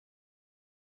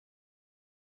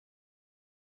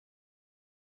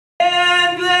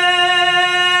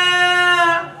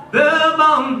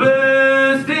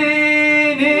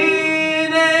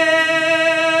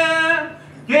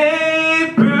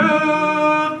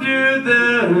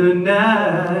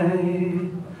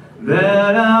night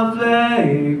that our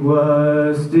flag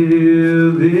was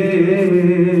still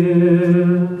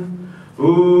there.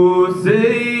 Oh,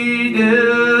 say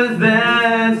does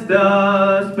that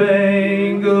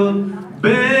star-spangled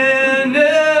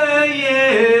banner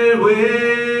yet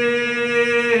wave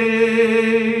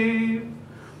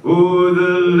o'er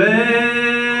the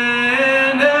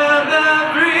land of the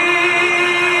free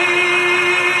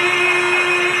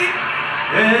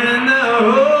and the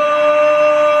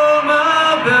home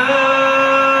of the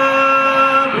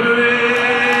brave.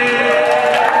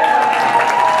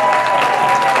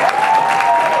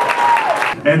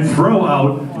 And throw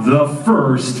out the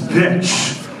first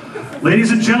pitch.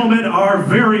 Ladies and gentlemen, our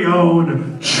very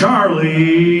own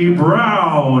Charlie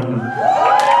Brown.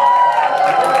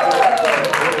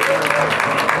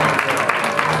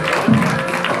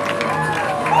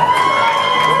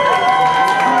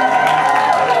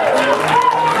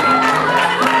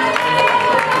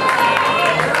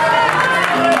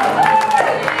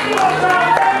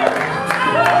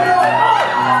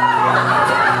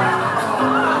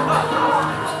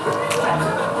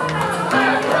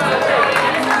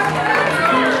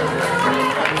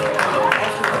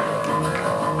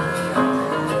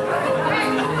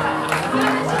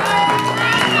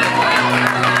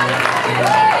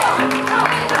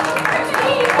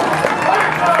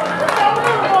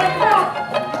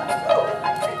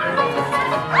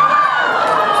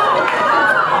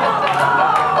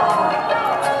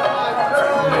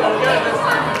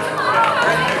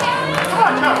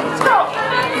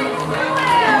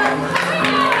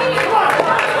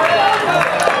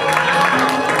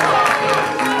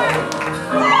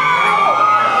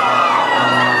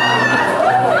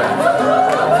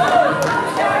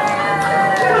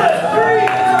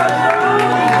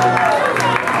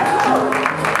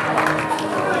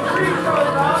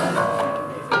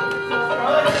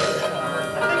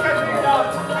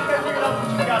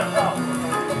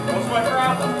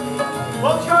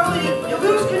 Well, Charlie, you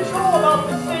lose control about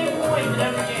the same point in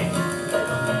every game.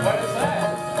 What is that?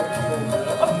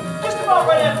 Just about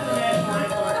right after the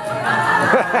national anthem.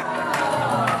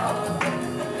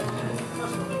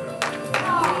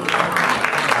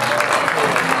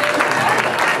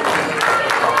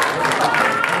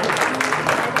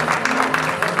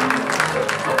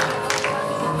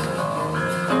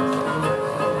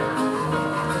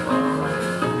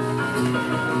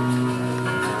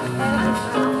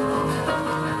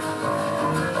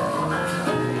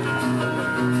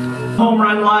 Home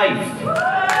Run Life.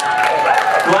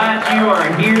 Glad you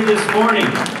are here this morning.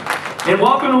 And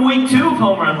welcome to week 2 of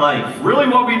Home Run Life. Really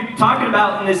what we're talking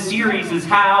about in this series is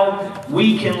how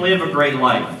we can live a great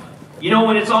life. You know,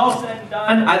 when it's all said and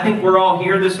done, I think we're all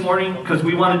here this morning because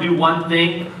we want to do one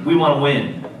thing. We want to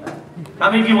win.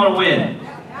 How many of you want to win?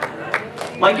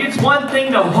 Like, it's one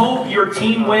thing to hope your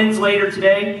team wins later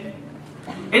today.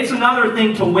 It's another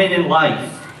thing to win in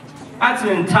life. That's an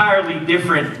entirely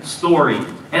different story.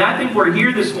 And I think we're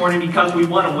here this morning because we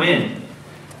want to win.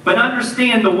 But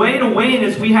understand, the way to win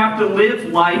is we have to live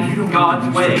life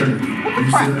God's way. You sit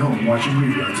at home watching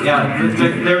videos. Yeah,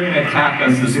 they're going to attack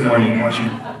us this morning.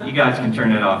 You guys can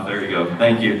turn it off. There you go.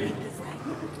 Thank you.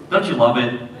 Don't you love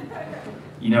it?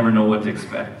 You never know what to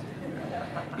expect.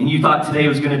 And you thought today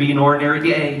was going to be an ordinary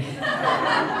day.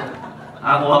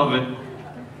 I love it.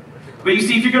 But you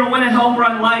see, if you're going to win a home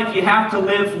run life, you have to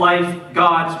live life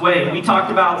God's way. We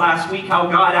talked about last week how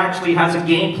God actually has a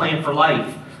game plan for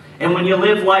life. And when you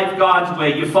live life God's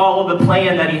way, you follow the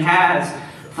plan that He has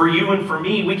for you and for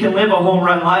me, we can live a home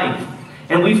run life.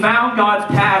 And we found God's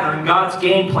pattern, God's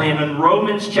game plan in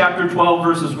Romans chapter 12,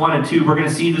 verses 1 and 2. We're going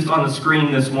to see this on the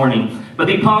screen this morning. But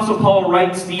the Apostle Paul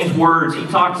writes these words. He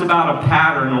talks about a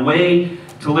pattern, a way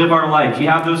to live our life. You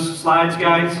have those slides,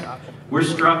 guys? We're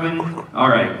struggling. All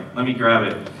right, let me grab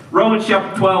it. Romans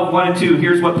chapter 12, 1 and 2.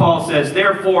 Here's what Paul says.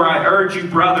 Therefore, I urge you,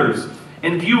 brothers,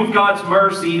 in view of God's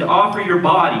mercy, to offer your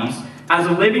bodies as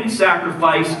a living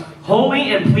sacrifice,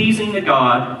 holy and pleasing to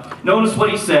God. Notice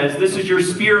what he says. This is your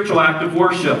spiritual act of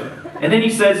worship. And then he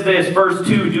says this, verse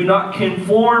 2, do not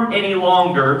conform any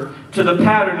longer to the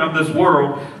pattern of this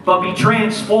world, but be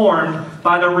transformed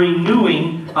by the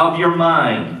renewing of your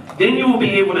mind. Then you will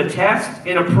be able to test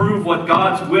and approve what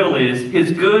God's will is,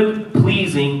 His good,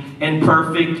 pleasing, and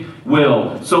perfect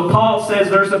will. So Paul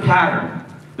says there's a pattern.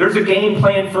 There's a game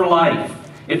plan for life.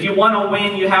 If you want to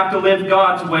win, you have to live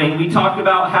God's way. And we talked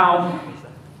about how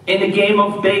in the game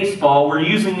of baseball, we're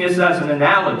using this as an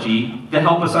analogy to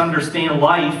help us understand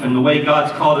life and the way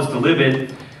God's called us to live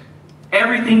it.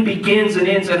 Everything begins and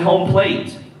ends at home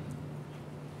plate.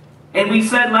 And we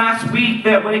said last week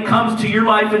that when it comes to your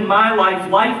life and my life,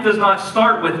 life does not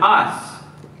start with us.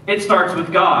 It starts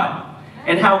with God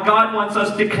and how God wants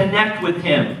us to connect with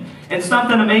Him. And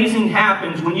something amazing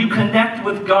happens when you connect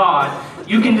with God.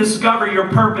 You can discover your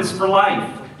purpose for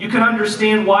life. You can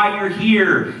understand why you're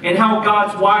here and how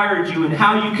God's wired you and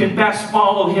how you can best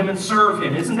follow Him and serve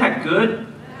Him. Isn't that good?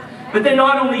 But then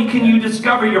not only can you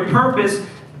discover your purpose,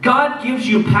 God gives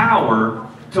you power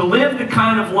to live the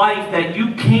kind of life that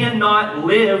you cannot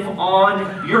live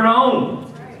on your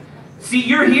own. See,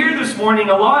 you're here this morning,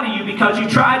 a lot of you, because you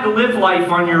tried to live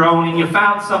life on your own and you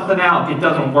found something out. It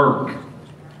doesn't work.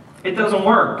 It doesn't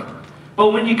work.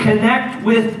 But when you connect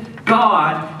with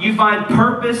God, you find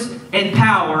purpose and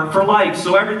power for life.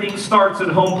 So everything starts at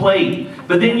home plate.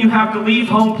 But then you have to leave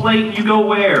home plate and you go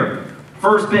where?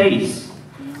 First base.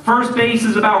 First base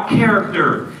is about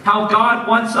character. How God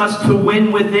wants us to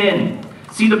win within.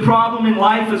 See, the problem in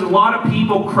life is a lot of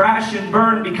people crash and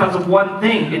burn because of one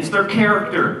thing. It's their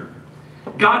character.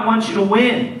 God wants you to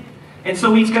win. And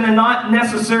so He's going to not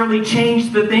necessarily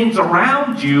change the things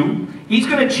around you. He's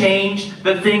going to change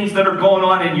the things that are going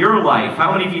on in your life.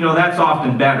 How many of you know that's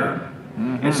often better?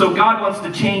 And so God wants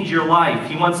to change your life.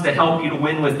 He wants to help you to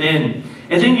win within.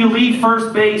 And then you leave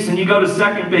first base and you go to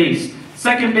second base.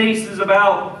 Second base is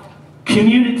about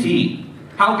community.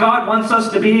 How God wants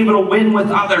us to be able to win with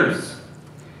others.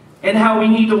 And how we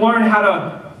need to learn how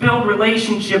to build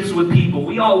relationships with people.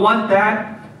 We all want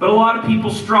that. But a lot of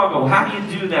people struggle. How do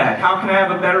you do that? How can I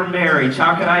have a better marriage?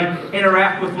 How can I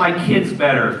interact with my kids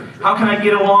better? How can I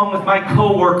get along with my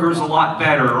coworkers a lot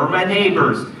better, or my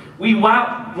neighbors? We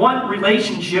want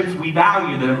relationships, we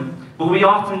value them, but we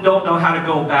often don't know how to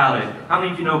go about it. How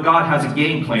many of you know God has a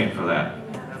game plan for that?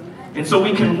 And so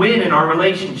we can win in our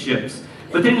relationships.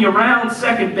 But then you round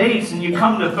second base and you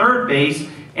come to third base,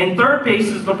 and third base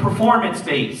is the performance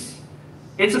base.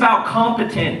 It's about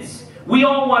competence. We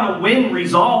all want to win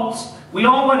results. We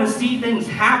all want to see things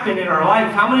happen in our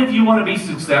life. How many of you want to be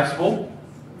successful?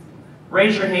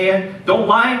 Raise your hand. Don't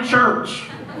lie in church.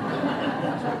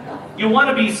 You want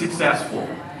to be successful.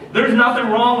 There's nothing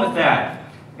wrong with that.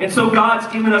 And so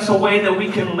God's given us a way that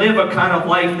we can live a kind of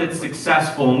life that's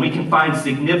successful and we can find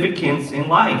significance in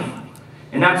life.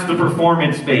 And that's the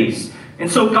performance base. And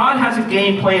so God has a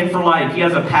game plan for life. He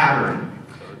has a pattern.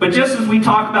 But just as we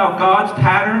talk about God's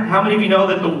pattern, how many of you know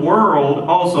that the world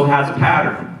also has a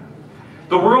pattern?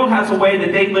 The world has a way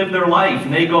that they live their life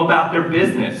and they go about their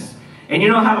business. And you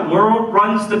know how the world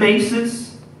runs the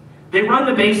bases? They run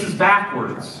the bases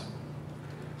backwards.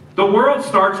 The world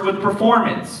starts with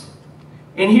performance.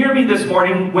 And hear me this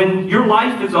morning, when your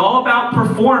life is all about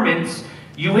performance,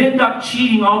 you end up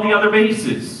cheating all the other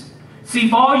bases. See,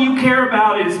 if all you care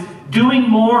about is doing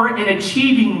more and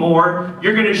achieving more,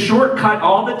 you're going to shortcut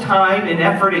all the time and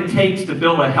effort it takes to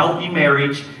build a healthy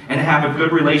marriage and have a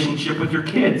good relationship with your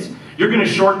kids. You're going to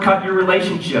shortcut your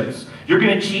relationships. You're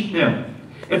going to cheat them.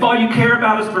 If all you care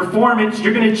about is performance,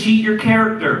 you're going to cheat your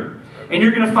character. And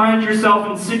you're going to find yourself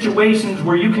in situations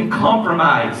where you can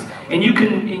compromise. And you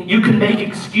can make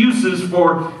excuses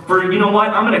for, you know what,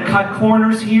 I'm going to cut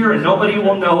corners here and nobody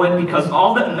will know it because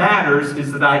all that matters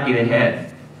is that I get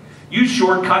ahead. You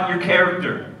shortcut your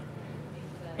character.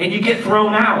 And you get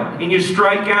thrown out. And you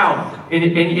strike out. And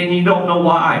you don't know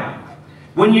why.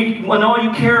 When all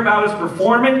you care about is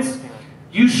performance,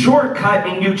 you shortcut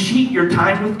and you cheat your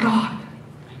time with God.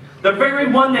 The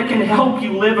very one that can help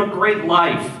you live a great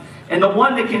life. And the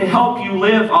one that can help you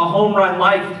live a home run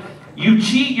life. You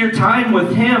cheat your time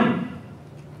with Him.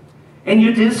 And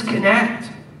you disconnect.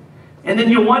 And then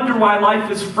you wonder why life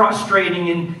is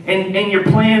frustrating and your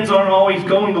plans aren't always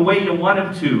going the way you want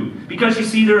them to. Because you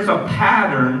see, there's a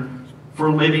pattern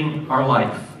for living our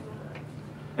life.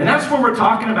 And that's what we're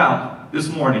talking about this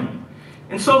morning.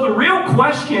 And so the real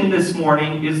question this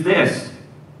morning is this.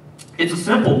 It's a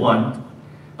simple one,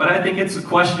 but I think it's a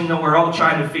question that we're all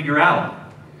trying to figure out.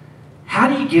 How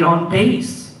do you get on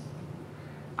base?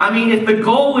 I mean, if the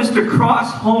goal is to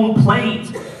cross home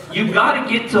plate, you've got to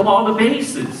get to all the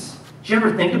bases. Did you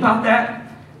ever think about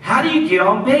that? How do you get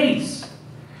on base?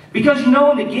 Because you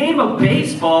know, in the game of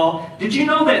baseball, did you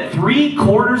know that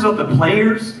 3/4 of the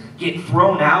players get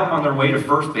thrown out on their way to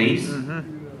first base?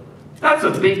 That's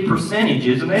a big percentage,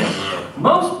 isn't it?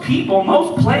 Most people,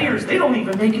 most players, they don't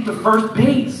even make it to first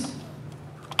base.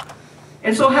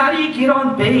 And so how do you get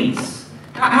on base?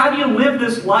 How do you live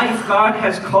this life God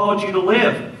has called you to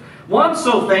live? Well, I'm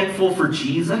so thankful for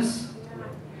Jesus.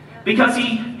 Because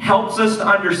He helps us to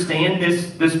understand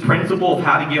this principle of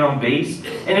how to get on base.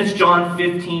 And it's John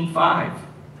 15:5.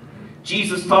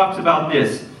 Jesus talks about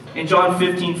this. In John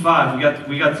 15:5,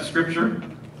 we got the scripture?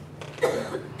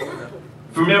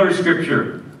 Familiar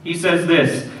scripture. He says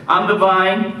this, I'm the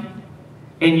vine,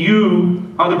 and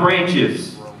you are the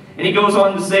branches. And he goes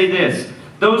on to say this,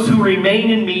 those who remain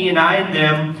in me and I in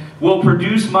them will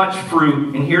produce much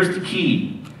fruit. And here's the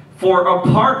key. For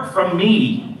apart from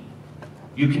me,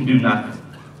 you can do nothing.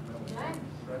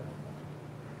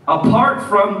 Apart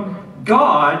from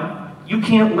God, you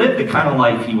can't live the kind of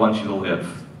life he wants you to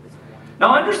live.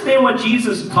 Now understand what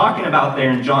Jesus is talking about there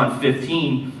in John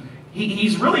 15.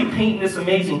 He's really painting this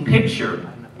amazing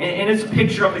picture. And it's a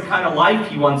picture of the kind of life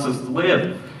he wants us to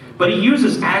live. But he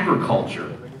uses agriculture.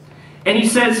 And he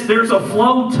says there's a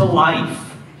flow to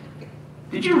life.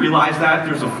 Did you realize that?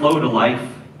 There's a flow to life.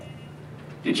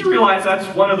 Did you realize that's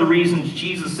one of the reasons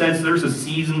Jesus says there's a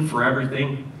season for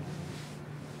everything?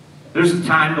 There's a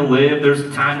time to live, there's a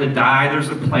time to die, there's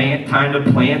a time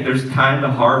to plant, there's time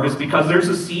to harvest, because there's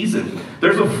a season.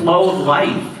 There's a flow of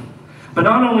life. But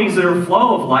not only is there a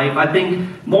flow of life, I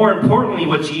think more importantly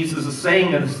what Jesus is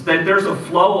saying is that there's a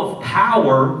flow of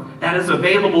power that is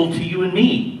available to you and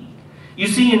me. You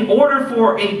see, in order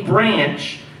for a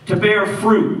branch to bear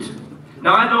fruit,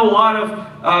 now I know a lot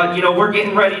of, we're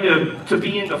getting ready to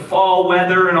be into fall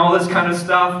weather and all this kind of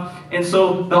stuff. And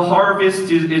so the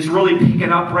harvest is really picking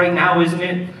up right now, isn't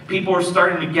it? People are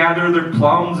starting to gather their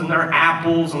plums and their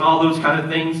apples and all those kind of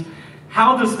things.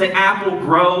 How does the apple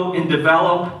grow and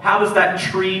develop? How does that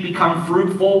tree become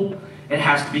fruitful? It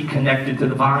has to be connected to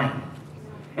the vine.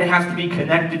 It has to be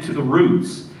connected to the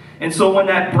roots. And so when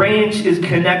that branch is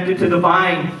connected to the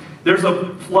vine, there's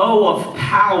a flow of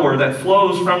power that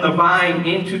flows from the vine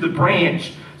into the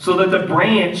branch so that the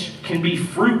branch can be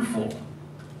fruitful.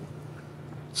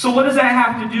 So what does that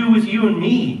have to do with you and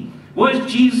me? What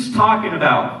is Jesus talking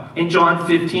about in John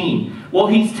 15? Well,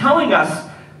 he's telling us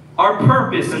our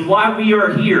purpose and why we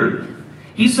are here.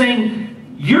 He's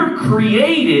saying, you're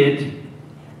created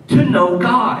to know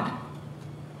God.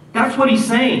 That's what he's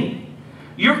saying.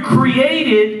 You're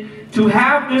created to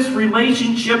have this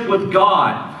relationship with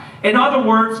God. In other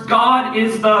words, God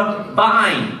is the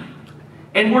vine.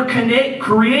 And we're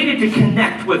created to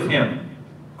connect with him.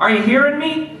 Are you hearing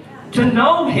me? To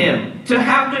know him. To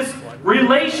have this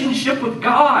relationship with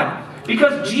God.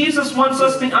 Because Jesus wants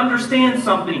us to understand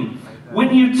something.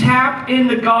 When you tap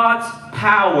into God's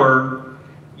power,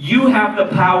 you have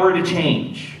the power to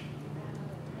change.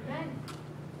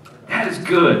 That is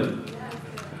good.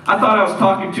 I thought I was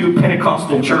talking to a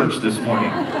Pentecostal church this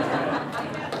morning.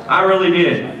 I really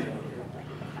did.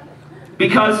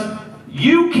 Because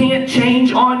you can't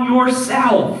change on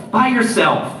yourself, by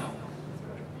yourself.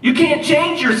 You can't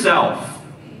change yourself.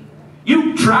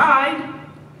 You've tried.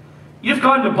 You've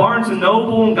gone to Barnes &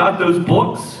 Noble and got those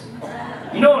books.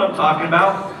 You know what I'm talking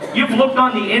about. You've looked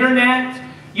on the internet.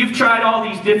 You've tried all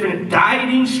these different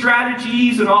dieting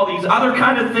strategies and all these other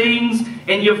kind of things.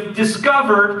 And you've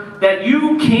discovered that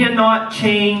you cannot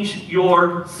change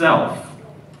yourself.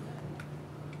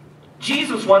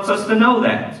 Jesus wants us to know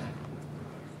that.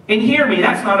 And hear me,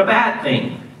 that's not a bad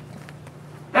thing.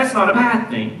 That's not a bad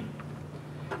thing.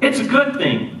 It's a good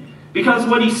thing. Because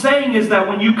what he's saying is that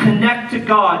when you connect to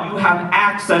God, you have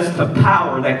access to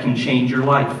power that can change your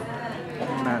life.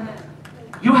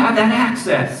 You have that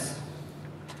access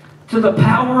to the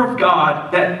power of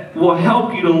God that will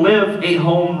help you to live a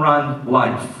home run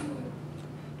life.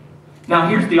 Now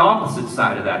here's the opposite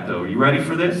side of that though. Are you ready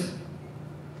for this?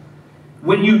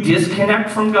 When you disconnect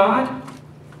from God,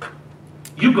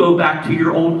 you go back to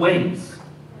your old ways.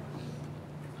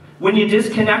 When you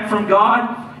disconnect from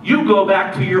God, you go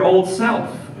back to your old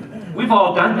self. We've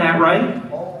all done that, right?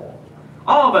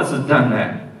 All of us have done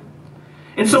that.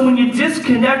 And so when you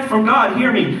disconnect from God,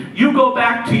 hear me, you go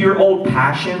back to your old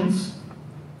passions.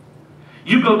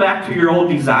 You go back to your old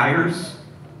desires.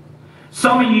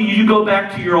 Some of you go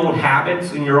back to your old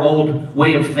habits and your old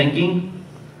way of thinking.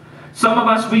 Some of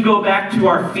us, we go back to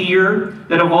our fear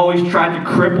that have always tried to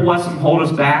cripple us and hold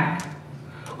us back.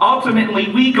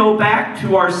 Ultimately, we go back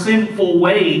to our sinful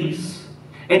ways.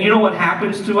 And you know what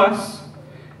happens to us?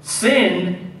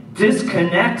 Sin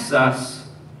disconnects us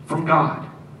from God.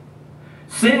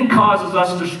 Sin causes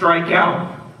us to strike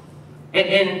out.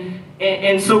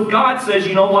 And so God says,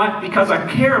 you know what? Because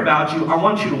I care about you, I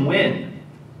want you to win.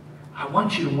 I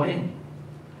want you to win.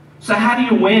 So how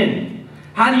do you win?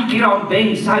 How do you get on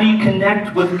base? How do you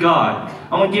connect with God?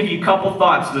 I want to give you a couple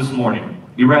thoughts this morning.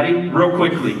 You ready? Real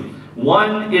quickly.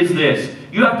 One is this.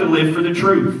 You have to live for the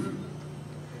truth.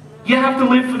 You have to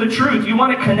live for the truth. You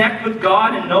want to connect with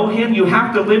God and know him, you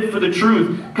have to live for the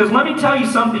truth. Because let me tell you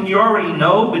something you already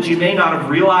know, but you may not have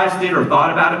realized it or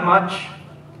thought about it much.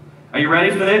 Are you ready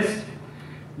for this?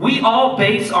 We all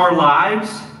base our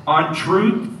lives on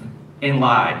truth and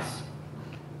lies.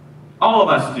 All of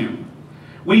us do.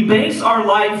 We base our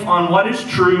life on what is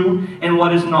true and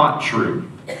what is not true.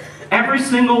 Every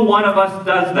single one of us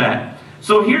does that.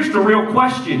 So here's the real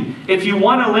question. If you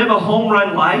want to live a home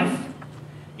run life,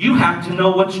 you have to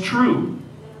know what's true.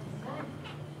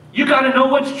 You got to know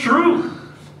what's true.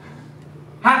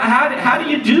 How do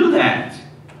you do that?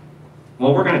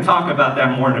 Well, we're going to talk about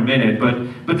that more in a minute,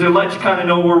 but to let you kind of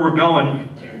know where we're going,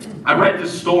 I read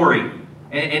this story,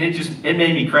 and it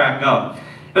made me crack up.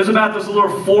 It was about this little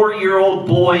 4-year-old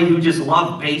boy who just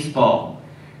loved baseball.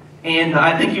 And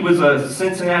I think he was a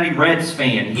Cincinnati Reds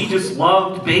fan. He just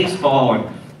loved baseball,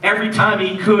 and every time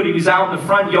he could, he was out in the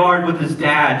front yard with his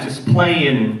dad just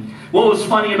playing. And what was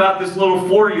funny about this little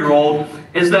 4-year-old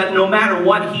is that no matter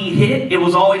what he hit, it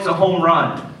was always a home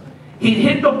run. He'd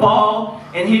hit the ball,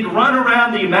 and he'd run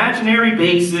around the imaginary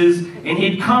bases, and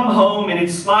he'd come home, and he'd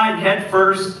slide head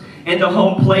first into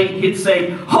home plate. He'd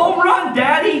say, "Home run,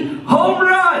 Daddy! Home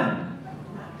run!"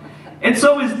 And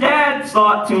so his dad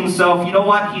thought to himself, you know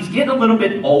what? He's getting a little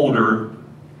bit older.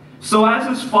 So as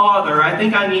his father, I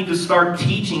think I need to start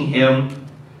teaching him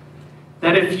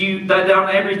that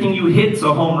not everything you hit's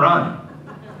a home run.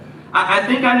 I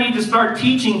think I need to start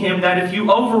teaching him that if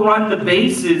you overrun the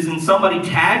bases and somebody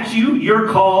tags you, you're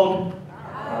called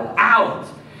out.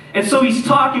 And so he's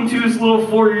talking to his little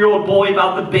 4-year-old boy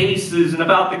about the bases and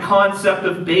about the concept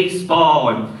of baseball.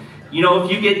 And, you know,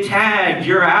 if you get tagged,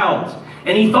 you're out.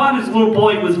 And he thought his little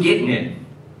boy was getting it.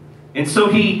 And so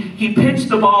he pitched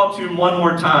the ball to him one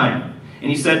more time. And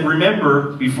he said,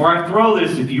 "Remember, before I throw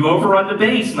this, if you overrun the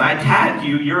base and I tag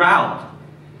you, you're out."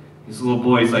 His little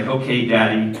boy's like, "Okay,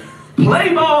 Daddy,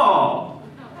 play ball."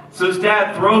 So his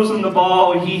dad throws him the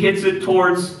ball. He hits it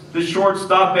towards the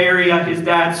shortstop area. His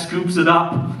dad scoops it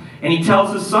up. And he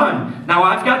tells his son, "Now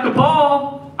I've got the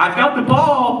ball. I've got the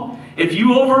ball. If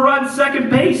you overrun second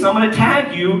base, I'm going to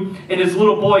tag you." And his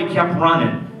little boy kept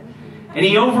running. And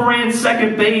he overran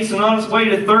second base, and on his way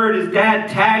to third, his dad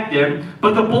tagged him.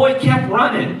 But the boy kept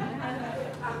running.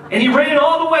 And he ran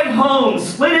all the way home,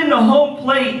 slid into home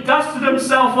plate, dusted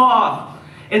himself off,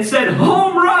 and said,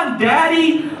 "Home run,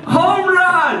 Daddy! Home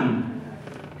run!"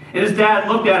 And his dad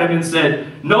looked at him and said,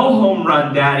 "No home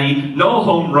run, Daddy. No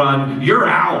home run. You're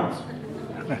out.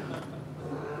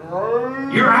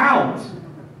 You're out.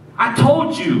 I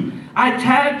told you. I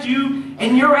tagged you,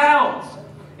 and you're out."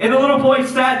 And the little boy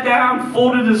sat down,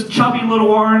 folded his chubby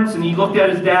little arms, and he looked at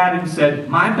his dad and said,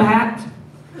 "My bat,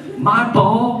 my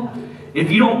ball. If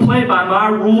you don't play by my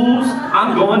rules,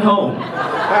 I'm going home."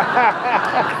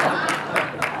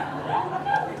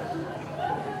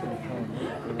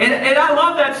 And I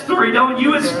love that story, don't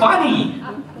you? It's funny.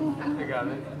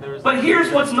 But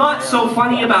here's what's not so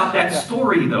funny about that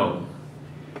story, though.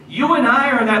 You and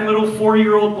I are that little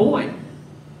 4-year-old boy.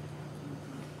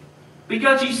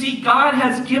 Because you see, God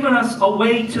has given us a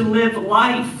way to live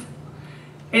life.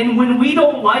 And when we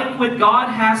don't like what God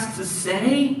has to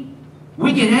say,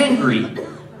 we get angry.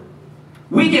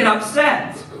 We get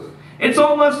upset. It's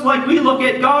almost like we look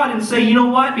at God and say, "You know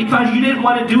what? Because you didn't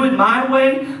want to do it my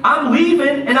way, I'm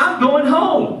leaving and I'm going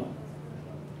home."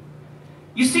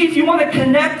 You see, if you want to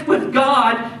connect with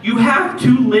God, you have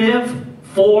to live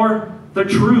for the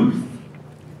truth.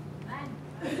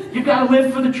 You've got to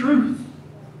live for the truth.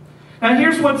 Now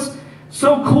here's what's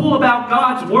so cool about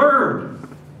God's Word.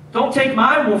 Don't take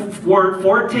my word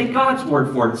for it, take God's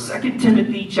word for it. 2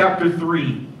 Timothy chapter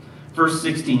 3, verse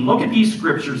 16. Look at these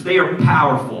scriptures. They are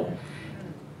powerful.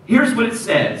 Here's what it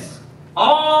says.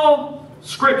 All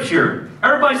Scripture.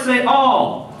 Everybody say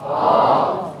all.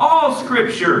 All. All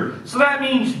Scripture. So that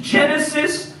means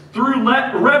Genesis through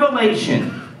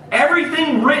Revelation.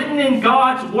 Everything written in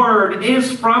God's Word is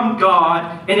from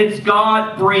God, and it's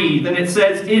God-breathed. And it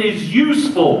says it is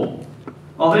useful.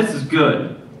 Oh, this is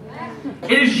good.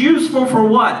 It is useful for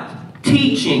what?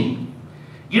 Teaching.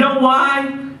 You know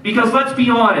why? Because let's be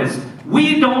honest,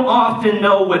 we don't often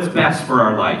know what's best for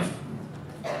our life.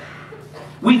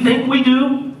 We think we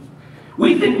do.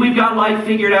 We think we've got life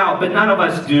figured out, but none of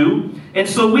us do. And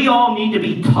so we all need to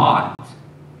be taught.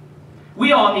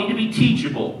 We all need to be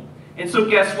teachable. And so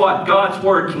guess what? God's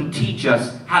Word can teach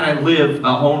us how to live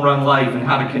a home run life and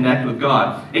how to connect with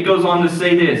God. It goes on to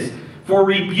say this: for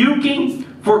rebuking,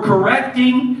 for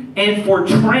correcting, and for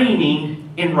training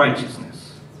in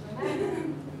righteousness.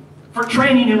 For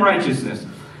training in righteousness.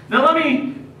 Now let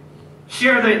me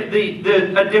share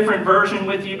a different version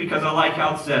with you because I like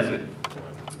how it says it.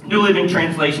 New Living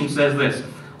Translation says this: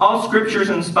 all Scripture is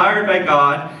inspired by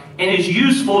God and is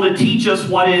useful to teach us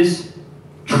what is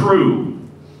true.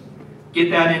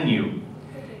 Get that in you.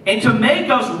 And to make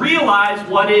us realize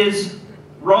what is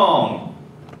wrong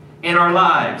in our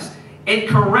lives. It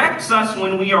corrects us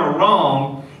when we are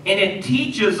wrong, and it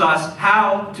teaches us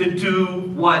how to do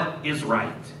what is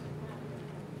right.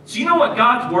 So you know what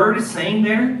God's word is saying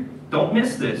there? Don't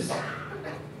miss this.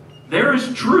 There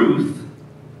is truth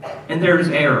and there is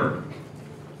error.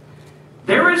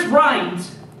 There is right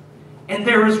and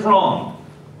there is wrong.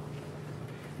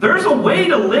 There's a way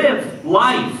to live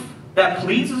life that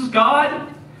pleases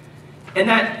God and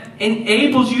that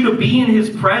enables you to be in His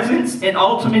presence and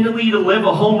ultimately to live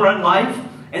a home run life.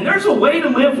 And there's a way to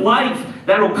live life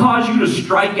that will cause you to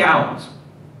strike out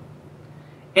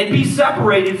and be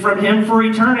separated from Him for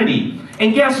eternity.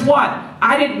 And guess what?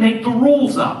 I didn't make the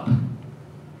rules up.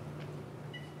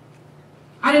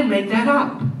 I didn't make that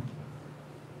up.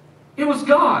 It was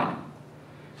God.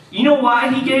 You know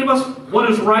why He gave us what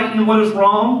is right and what is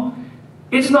wrong?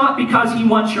 It's not because He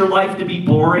wants your life to be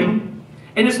boring.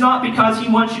 And it's not because He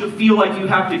wants you to feel like you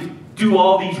have to do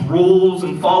all these rules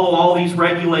and follow all these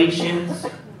regulations.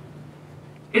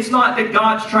 It's not that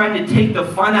God's trying to take the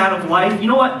fun out of life. You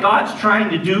know what God's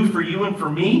trying to do for you and for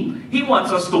me? He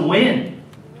wants us to win.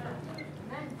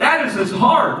 That is His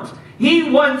heart. He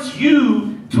wants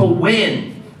you to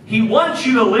win. He wants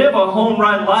you to live a home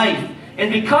run life.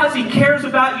 And because He cares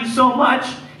about you so much,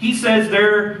 He says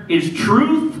there is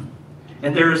truth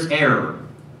and there is error.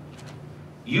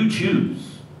 You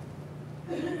choose.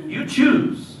 You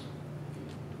choose.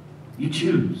 You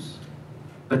choose.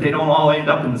 But they don't all end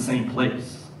up in the same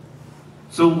place.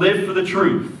 So live for the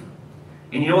truth.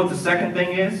 And you know what the second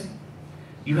thing is?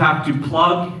 You have to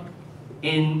plug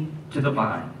into the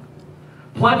vine.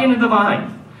 Plug into the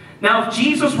vine. Now, if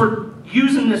Jesus were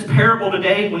using this parable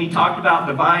today when He talked about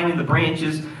the vine and the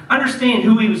branches, understand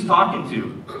who He was talking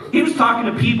to. He was talking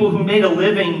to people who made a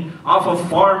living off of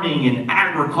farming and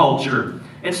agriculture.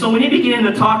 And so when He began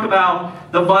to talk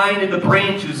about the vine and the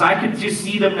branches, I could just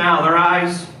see them now. Their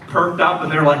eyes perked up and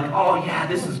they're like, oh yeah,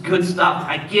 this is good stuff.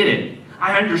 I get it.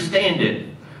 I understand it.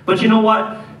 But you know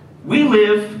what? We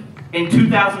live in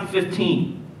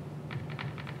 2015.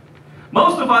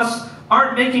 Most of us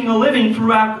aren't making a living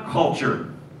through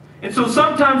agriculture. And so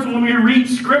sometimes when we read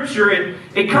Scripture,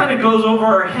 it kind of goes over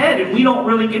our head and we don't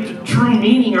really get the true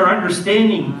meaning or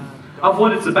understanding of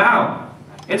what it's about.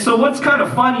 And so what's kind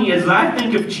of funny is I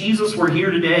think if Jesus were here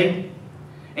today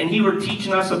and He were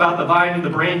teaching us about the vine and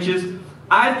the branches,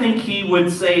 I think He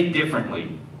would say it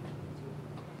differently.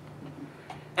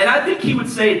 And I think He would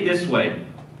say it this way.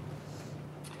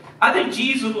 I think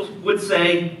Jesus would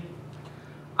say,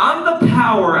 I'm the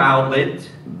power outlet,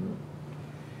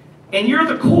 and you're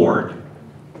the cord.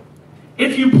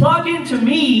 If you plug into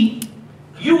me,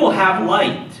 you will have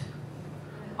light.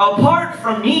 Apart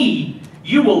from me,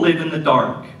 you will live in the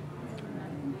dark.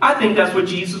 I think that's what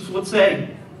Jesus would say.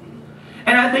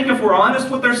 And I think if we're honest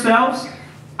with ourselves,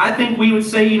 I think we would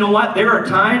say, you know what? There are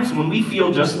times when we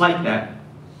feel just like that.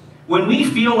 When we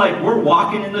feel like we're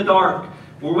walking in the dark,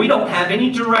 where we don't have any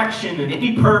direction and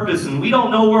any purpose, and we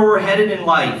don't know where we're headed in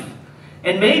life.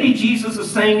 And maybe Jesus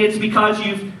is saying it's because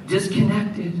you've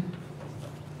disconnected.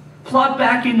 Plug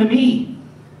back into me.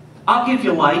 I'll give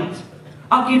you light.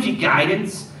 I'll give you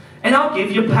guidance. And I'll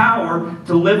give you power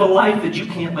to live a life that you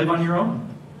can't live on your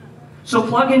own. So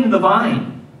plug into the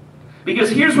vine. Because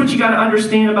here's what you got to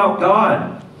understand about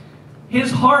God.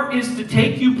 His heart is to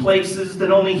take you places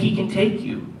that only He can take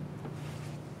you.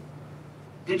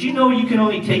 Did you know you can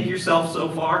only take yourself so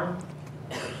far?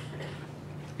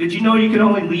 Did you know you can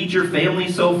only lead your family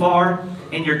so far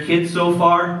and your kids so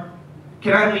far?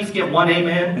 Can I at least get one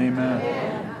amen?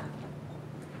 Amen.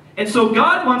 And so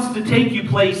God wants to take you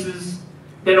places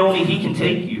that only He can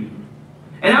take you.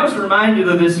 And I was reminded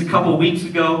of this a couple weeks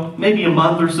ago, maybe a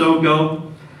month or so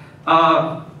ago.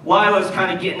 Lila's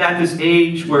kind of getting at this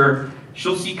age where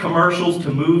she'll see commercials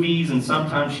to movies, and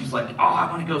sometimes she's like, oh, I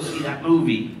want to go see that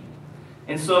movie.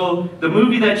 And so the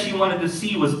movie that she wanted to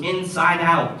see was Inside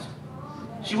Out.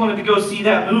 She wanted to go see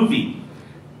that movie.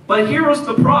 But here was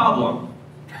the problem.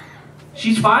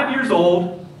 She's 5 years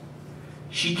old.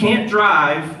 She can't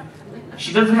drive.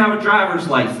 She doesn't have a driver's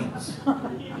license.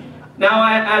 Now,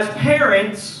 as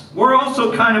parents, we're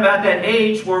also kind of at that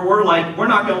age where we're like, we're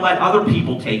not going to let other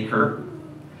people take her.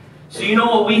 So you know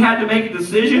what we had to make a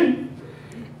decision?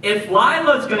 If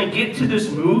Lila's going to get to this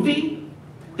movie,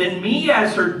 then me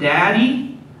as her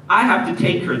daddy, I have to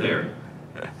take her there.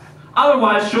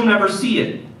 Otherwise, she'll never see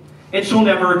it. And she'll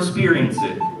never experience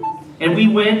it. And we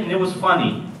went, and it was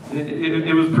funny.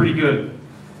 It was pretty good.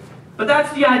 But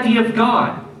that's the idea of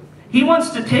God. He wants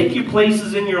to take you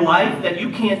places in your life that you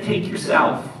can't take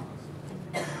yourself.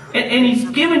 And He's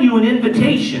given you an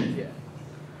invitation.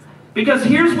 Because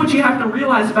here's what you have to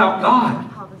realize about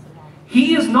God.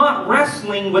 He is not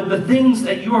wrestling with the things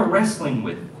that you are wrestling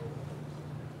with.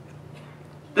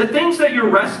 The things that you're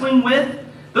wrestling with,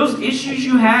 those issues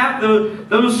you have,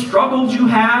 those struggles you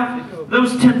have,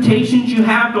 those temptations you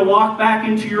have to walk back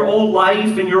into your old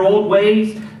life and your old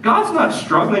ways, God's not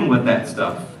struggling with that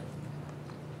stuff.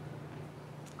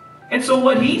 And so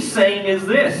what he's saying is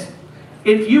this: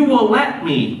 if you will let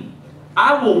me,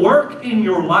 I will work in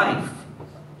your life.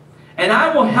 And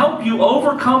I will help you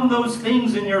overcome those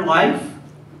things in your life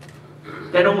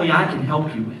that only I can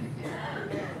help you with.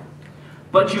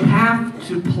 But you have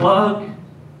to plug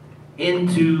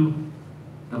into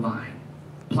the vine.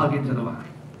 Plug into the vine.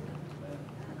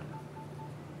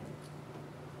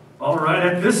 All right,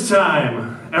 at this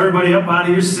time, everybody up out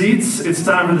of your seats. It's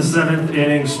time for the 7th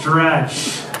inning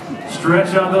stretch.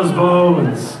 Stretch out those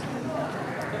bones.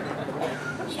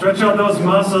 Stretch out those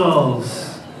muscles.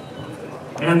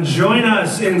 And join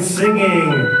us in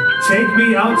singing "Take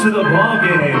Me Out to the Ball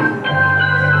Game."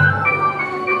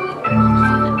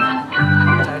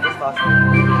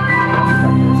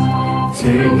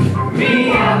 Take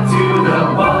me out to the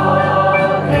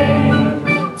ball game.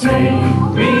 Take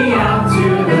me out to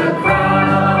the crowd.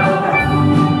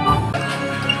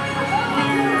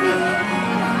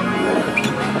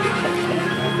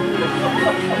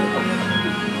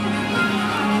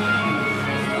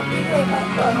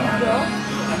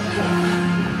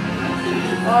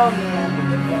 Oh man.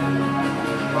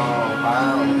 Oh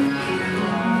wow.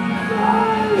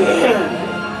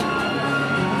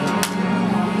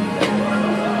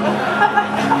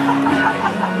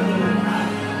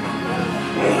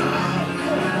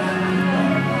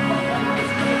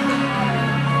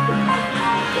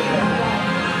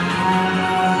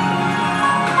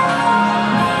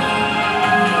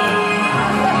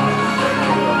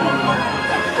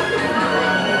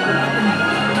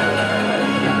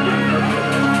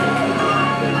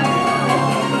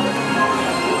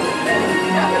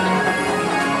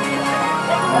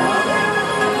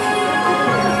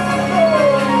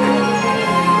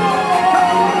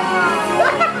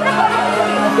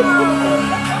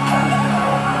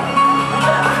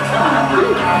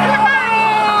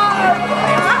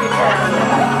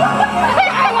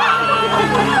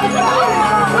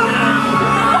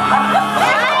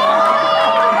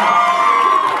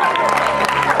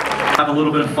 A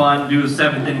little bit of fun, do a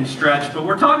 7th inning stretch, but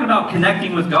we're talking about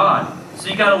connecting with God. So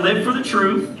you got to live for the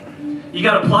truth. You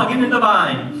got to plug into the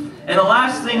vine. And the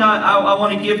last thing I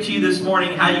want to give to you this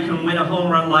morning, how you can win a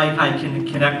home run life, how you can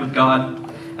connect with God.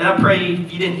 And I pray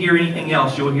if you didn't hear anything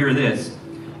else, you'll hear this.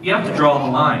 You have to draw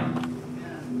the line.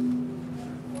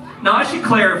 Now I should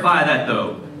clarify that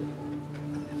though.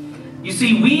 You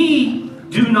see, we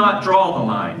do not draw the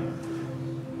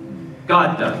line.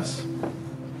 God does.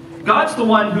 God's the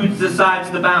one who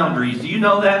decides the boundaries. Do you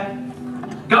know that?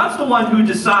 God's the one who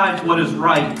decides what is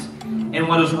right and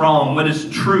what is wrong, what is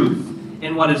truth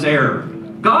and what is error.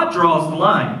 God draws the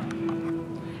line.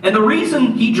 And the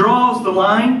reason He draws the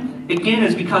line, again,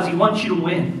 is because He wants you to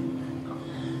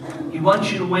win. He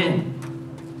wants you to win.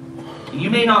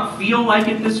 You may not feel like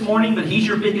it this morning, but He's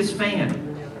your biggest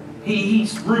fan.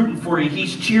 He's rooting for you.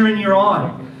 He's cheering you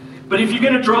on. But if you're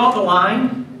going to draw the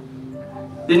line,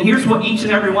 then here's what each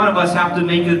and every one of us have to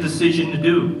make a decision to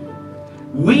do.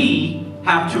 We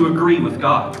have to agree with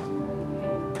God.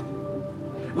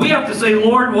 We have to say,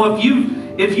 Lord, well,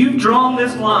 if you've drawn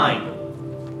this line,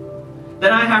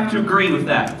 then I have to agree with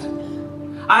that.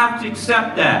 I have to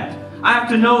accept that. I have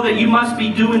to know that you must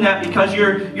be doing that because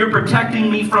you're protecting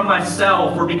me from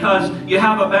myself, or because you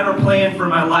have a better plan for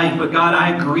my life. But God,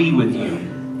 I agree with you.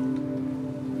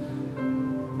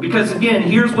 Because again,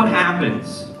 here's what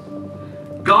happens.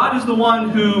 God is the one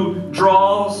who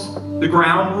draws the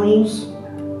ground rules.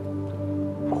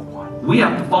 We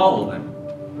have to follow them.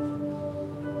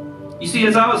 You see,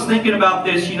 as I was thinking about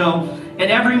this, in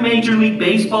every Major League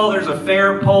Baseball, there's a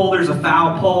fair pole, there's a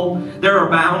foul pole, there are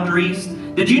boundaries.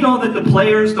 Did you know that the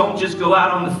players don't just go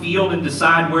out on the field and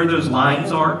decide where those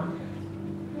lines are?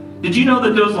 Did you know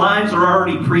that those lines are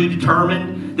already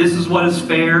predetermined? This is what is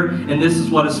fair and this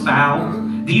is what is foul.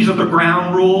 These are the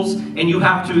ground rules, and you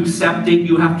have to accept it.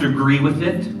 You have to agree with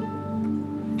it.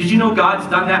 Did you know God's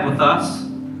done that with us?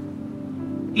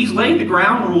 He's laid the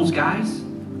ground rules, guys.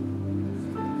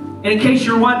 And in case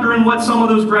you're wondering what some of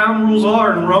those ground rules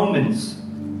are in Romans,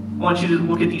 I want you to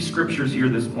look at these scriptures here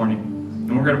this morning,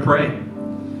 and we're going to pray.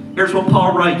 Here's what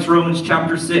Paul writes, Romans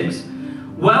chapter 6.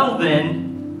 Well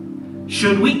then,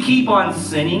 should we keep on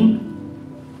sinning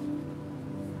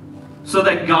so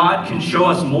that God can show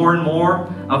us more and more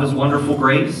of His wonderful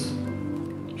grace?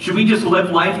 Should we just live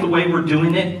life the way we're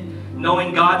doing it,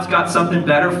 knowing God's got something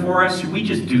better for us? Should we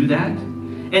just do that?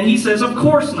 And he says, of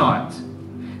course not.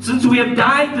 Since we have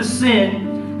died to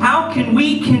sin, how can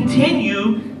we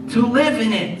continue to live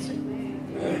in it?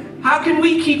 How can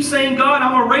we keep saying, God,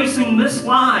 I'm erasing this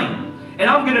line, and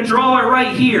I'm going to draw it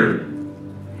right here,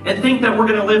 and think that we're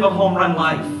going to live a home run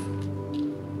life?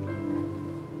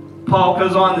 Paul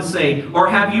goes on to say, or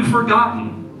have you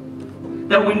forgotten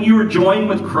that when you were joined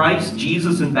with Christ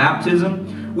Jesus in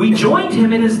baptism, we joined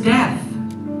him in his death?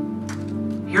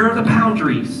 Here are the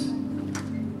boundaries.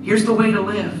 Here's the way to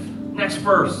live. Next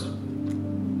verse.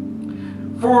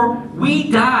 For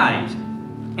we died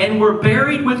and were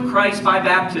buried with Christ by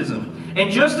baptism.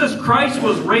 And just as Christ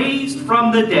was raised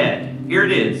from the dead, here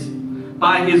it is,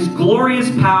 by his glorious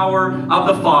power of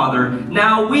the Father,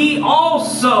 now we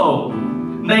also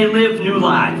may live new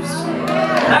lives.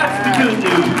 That's the good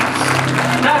news.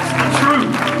 That's the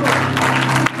truth.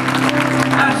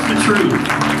 That's the truth.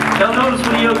 Now notice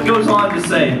what he goes on to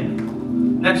say.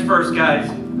 Next verse, guys.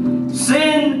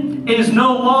 Sin is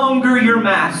no longer your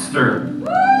master,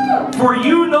 for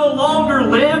you no longer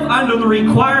live under the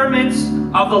requirements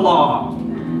of the law.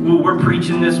 Ooh, we're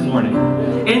preaching this morning.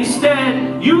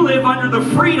 Instead, you live under the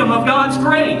freedom of God's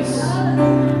grace.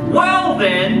 Well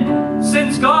then,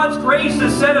 since God's grace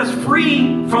has set us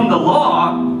free from the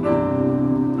law,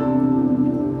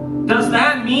 does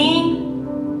that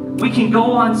mean we can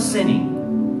go on sinning?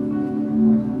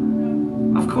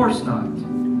 Of course not.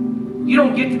 You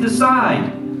don't get to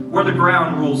decide where the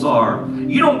ground rules are.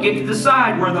 You don't get to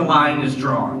decide where the line is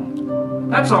drawn.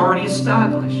 That's already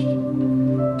established.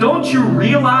 Don't you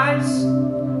realize?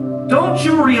 Don't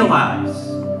you realize?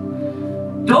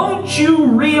 Don't you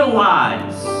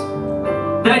realize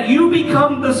that you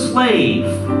become the slave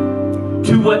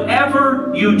to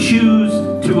whatever you choose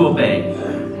to obey?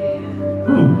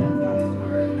 Ooh.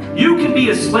 You can be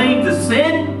a slave to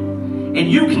sin,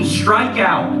 and you can strike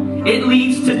out. It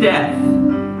leads to death.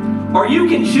 Or you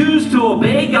can choose to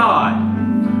obey God,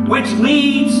 which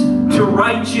leads to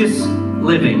righteous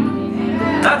living.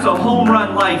 That's a home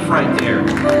run life right there.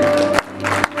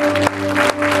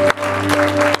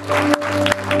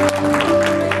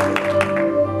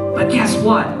 But guess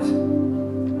what?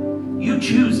 You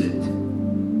choose it.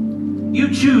 You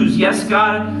choose, yes,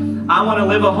 God, I want to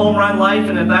live a home run life,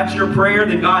 and if that's your prayer,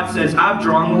 then God says, I've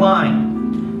drawn the line.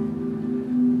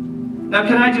 Now,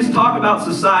 can I just talk about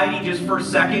society just for a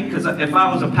second? Because if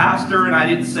I was a pastor and I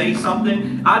didn't say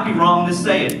something, I'd be wrong to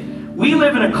say it. We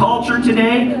live in a culture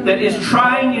today that is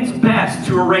trying its best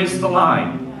to erase the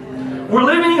line. We're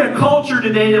living in a culture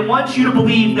today that wants you to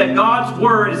believe that God's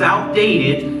word is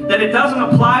outdated, that it doesn't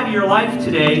apply to your life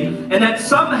today, and that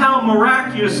somehow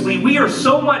miraculously we are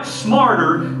so much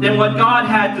smarter than what God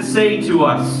had to say to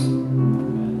us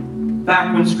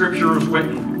back when Scripture was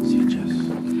written.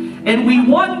 And we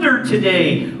wonder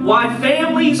today why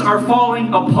families are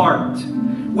falling apart.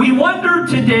 We wonder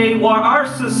today why our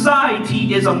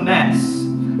society is a mess.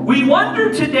 We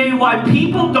wonder today why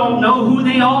people don't know who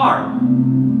they are.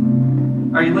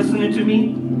 Are you listening to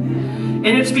me? And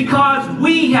it's because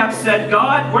we have said,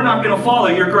 God, we're not going to follow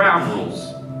your ground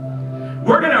rules.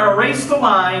 We're going to erase the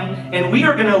line, and we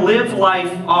are going to live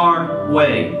life our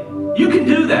way. You can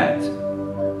do that.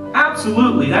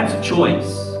 Absolutely, that's a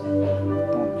choice.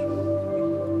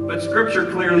 But Scripture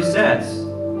clearly says,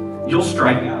 you'll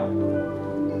strike out.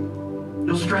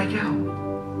 You'll strike out.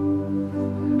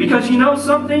 Because you know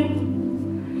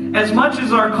something? As much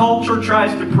as our culture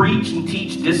tries to preach and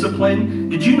teach discipline,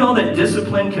 did you know that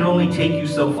discipline can only take you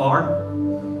so far?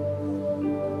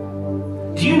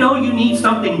 Do you know you need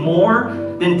something more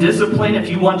than discipline if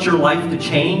you want your life to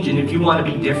change and if you want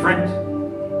to be different?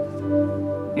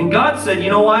 And God said, you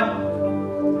know what?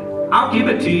 I'll give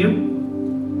it to you.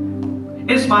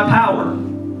 It's my power.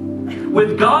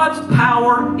 With God's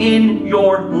power in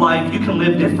your life, you can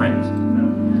live different.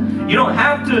 You don't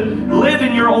have to live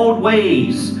in your old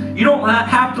ways. You don't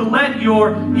have to let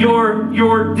your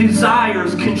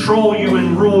desires control you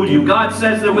and rule you. God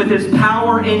says that with His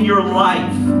power in your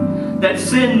life, that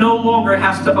sin no longer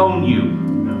has to own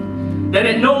you. That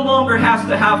it no longer has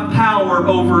to have power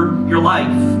over your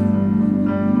life.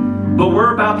 But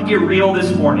we're about to get real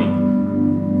this morning.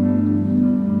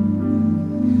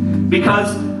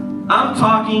 Because I'm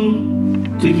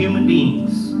talking to human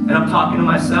beings, and I'm talking to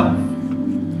myself.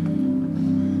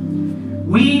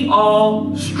 We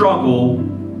all struggle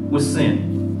with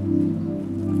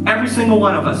sin. Every single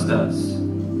one of us does.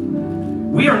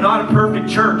 We are not a perfect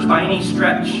church by any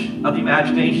stretch of the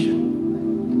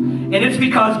imagination. And it's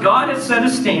because God has set a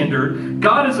standard,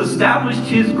 God has established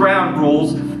His ground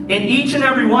rules, and each and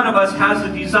every one of us has a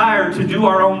desire to do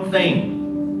our own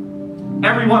thing.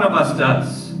 Every one of us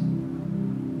does.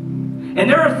 And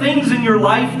there are things in your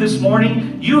life this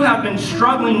morning, you have been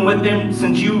struggling with them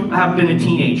since you have been a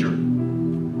teenager.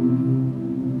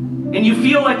 And you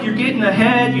feel like you're getting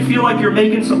ahead, you feel like you're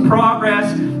making some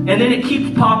progress, and then it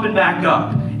keeps popping back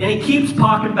up. And it keeps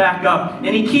popping back up, and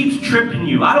it keeps tripping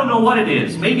you. I don't know what it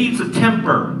is. Maybe it's a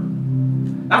temper.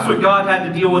 That's what God had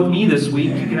to deal with me this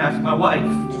week. You can ask my wife.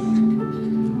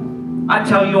 I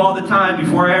tell you all the time,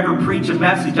 before I ever preach a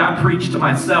message, I preach to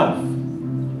myself.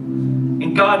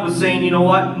 And God was saying, you know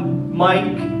what,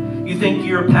 Mike, you think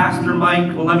you're a Pastor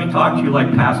Mike? Well, let me talk to you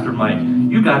like Pastor Mike.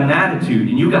 You got an attitude,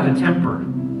 and you got a temper.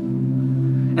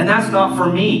 And that's not for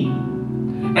me.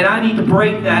 And I need to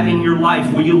break that in your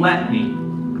life. Will you let me?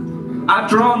 I've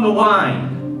drawn the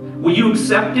line. Will you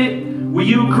accept it? Will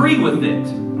you agree with it?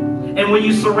 And will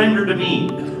you surrender to me?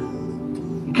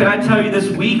 Can I tell you, this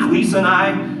week, Lisa and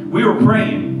I, we were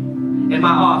praying in my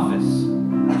office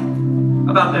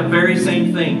about that very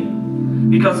same thing.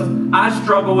 Because I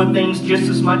struggle with things just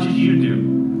as much as you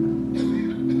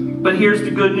do. But here's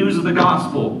the good news of the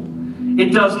gospel.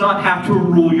 It does not have to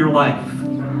rule your life.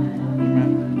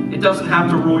 It doesn't have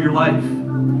to rule your life.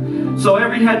 So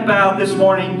every head bowed this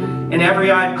morning and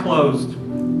every eye closed.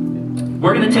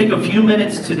 We're going to take a few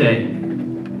minutes today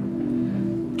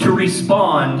to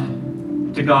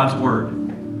respond to God's Word.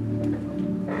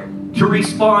 To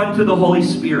respond to the Holy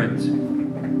Spirit.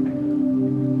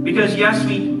 Because yes,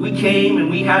 we came and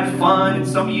we had fun, and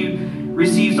some of you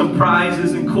received some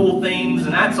prizes and cool things,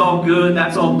 and that's all good,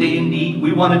 that's all dandy.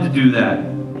 We wanted to do that.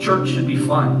 Church should be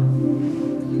fun.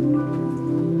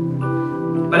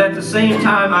 But at the same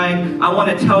time, I want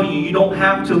to tell you, you don't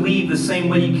have to leave the same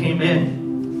way you came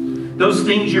in. Those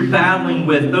things you're battling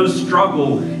with, those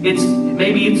struggle,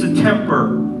 maybe it's a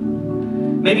temper.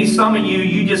 Maybe some of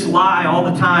you just lie all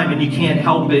the time and you can't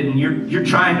help it, and you're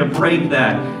trying to break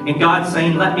that. And God's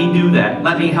saying, let me do that.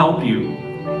 Let me help you.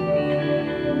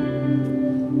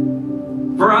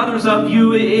 For others of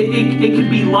you, it could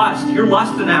be lust. You're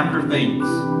lusting after things.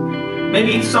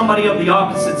 Maybe it's somebody of the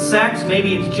opposite sex.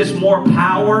 Maybe it's just more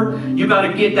power. You got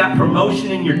to get that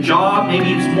promotion in your job.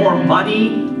 Maybe it's more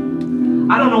money.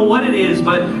 I don't know what it is,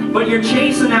 but you're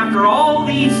chasing after all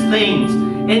these things,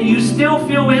 and you still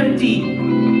feel empty.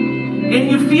 And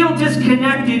you feel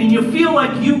disconnected, and you feel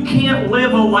like you can't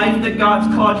live a life that God's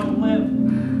called you to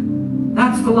live.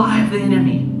 That's the lie of the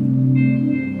enemy.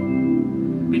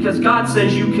 Because God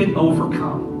says you can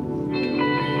overcome.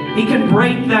 He can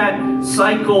break that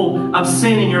cycle of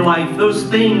sin in your life, those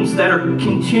things that are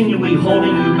continually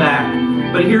holding you back.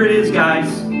 But here it is,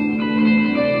 guys.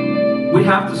 We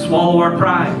have to swallow our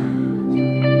pride.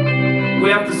 We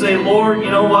have to say, Lord,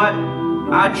 you know what?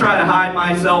 I try to hide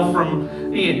myself from,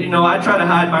 I try to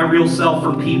hide my real self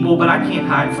from people, but I can't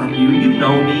hide from you. You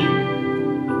know me.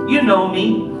 You know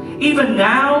me. Even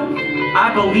now,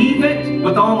 I believe it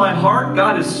with all my heart.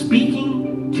 God is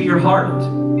speaking to your heart.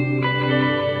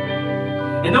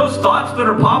 And those thoughts that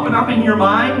are popping up in your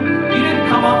mind, you didn't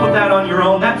come up with that on your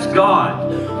own. That's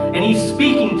God. And He's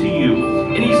speaking to you.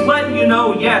 And He's letting you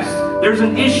know, yes, there's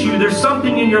an issue. There's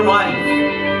something in your life.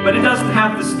 But it doesn't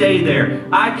have to stay there.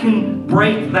 I can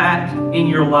break that in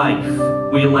your life.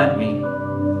 Will you let me?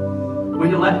 Will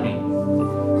you let me?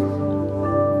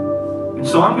 And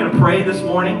so I'm going to pray this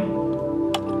morning.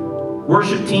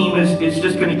 Worship team is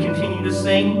just going to continue to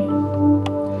sing.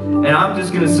 And I'm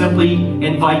just going to simply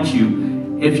invite you.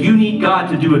 If you need God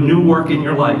to do a new work in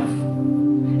your life,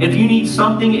 if you need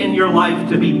something in your life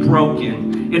to be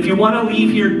broken, if you want to leave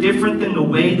here different than the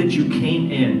way that you came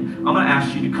in, I'm going to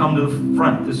ask you to come to the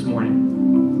front this morning.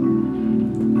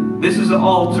 This is an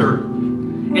altar,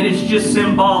 and it's just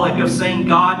symbolic of saying,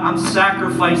 God, I'm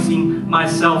sacrificing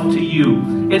myself to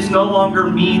you. It's no longer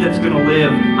me that's going to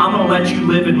live. I'm going to let you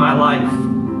live in my life.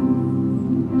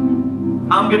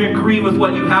 I'm going to agree with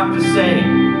what you have to say.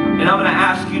 And I'm going to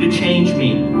ask you to change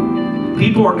me.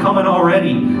 People are coming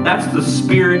already. That's the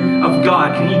Spirit of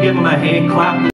God. Can you give them a hand clap?